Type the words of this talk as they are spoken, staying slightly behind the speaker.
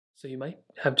So you might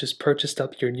have just purchased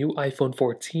up your new iPhone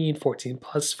 14, 14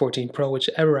 Plus, 14 Pro,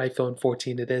 whichever iPhone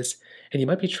 14 it is, and you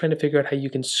might be trying to figure out how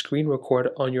you can screen record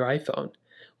on your iPhone.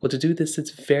 Well, to do this, it's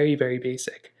very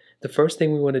basic. The first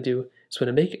thing we want to do is we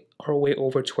want to make our way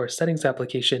over to our settings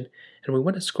application, and we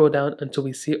want to scroll down until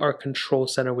we see our control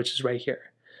center, which is right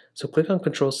here. So click on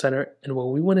control center, and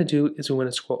what we want to do is we want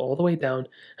to scroll all the way down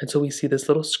until we see this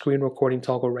little screen recording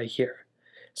toggle right here.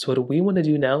 So what we want to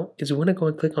do now is we want to go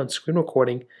and click on screen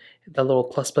recording, that little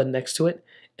plus button next to it,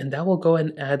 and that will go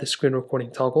ahead and add the screen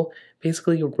recording toggle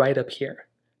basically right up here.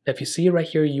 Now if you see it right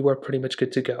here, you are pretty much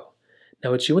good to go.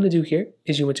 Now what you want to do here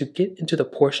is you want to get into the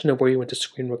portion of where you want to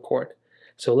screen record.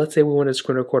 So let's say we want to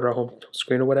screen record our home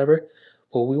screen or whatever.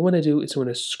 What we want to do is we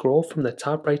want to scroll from the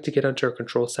top right to get onto our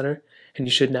control center, and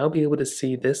you should now be able to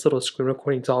see this little screen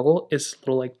recording toggle is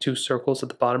little like two circles at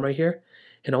the bottom right here.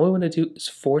 And all we want to do is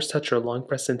force touch or long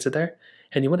press into there,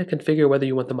 and you want to configure whether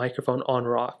you want the microphone on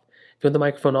or off. If you want the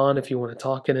microphone on, if you want to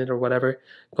talk in it or whatever,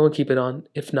 go and keep it on.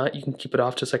 If not, you can keep it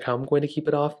off just like how I'm going to keep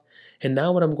it off. And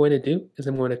now what I'm going to do is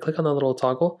I'm going to click on the little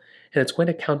toggle, and it's going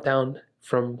to count down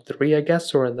from 3, I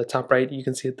guess, or in the top right, you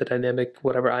can see the dynamic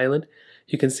whatever island.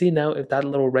 You can see now if that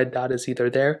little red dot is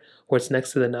either there or it's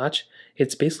next to the notch,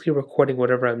 it's basically recording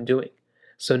whatever I'm doing.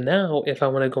 So now if I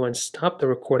want to go and stop the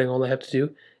recording, all I have to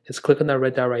do is click on that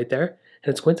red dot right there,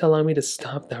 and it's going to allow me to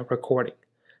stop that recording.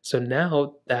 So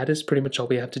now that is pretty much all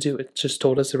we have to do. It just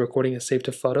told us the recording is saved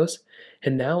to photos,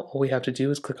 and now all we have to do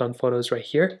is click on photos right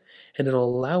here, and it'll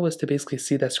allow us to basically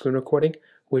see that screen recording,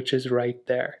 which is right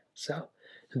there. So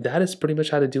that is pretty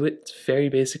much how to do it. It's very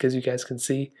basic, as you guys can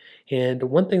see. And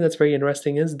one thing that's very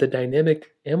interesting is the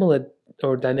dynamic AMOLED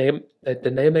or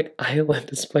dynamic island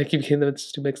display. I keep getting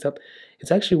those two mixed up.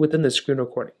 It's actually within the screen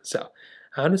recording. So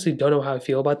I honestly don't know how I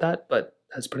feel about that, but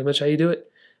that's pretty much how you do it.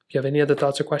 If you have any other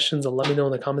thoughts or questions, let me know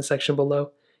in the comment section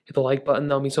below. Hit the like button,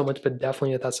 that'll mean so much, but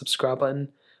definitely hit that subscribe button.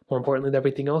 More importantly than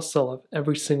everything else, I love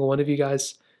every single one of you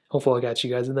guys. Hopefully I'll catch you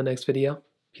guys in the next video.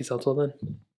 Peace out till then.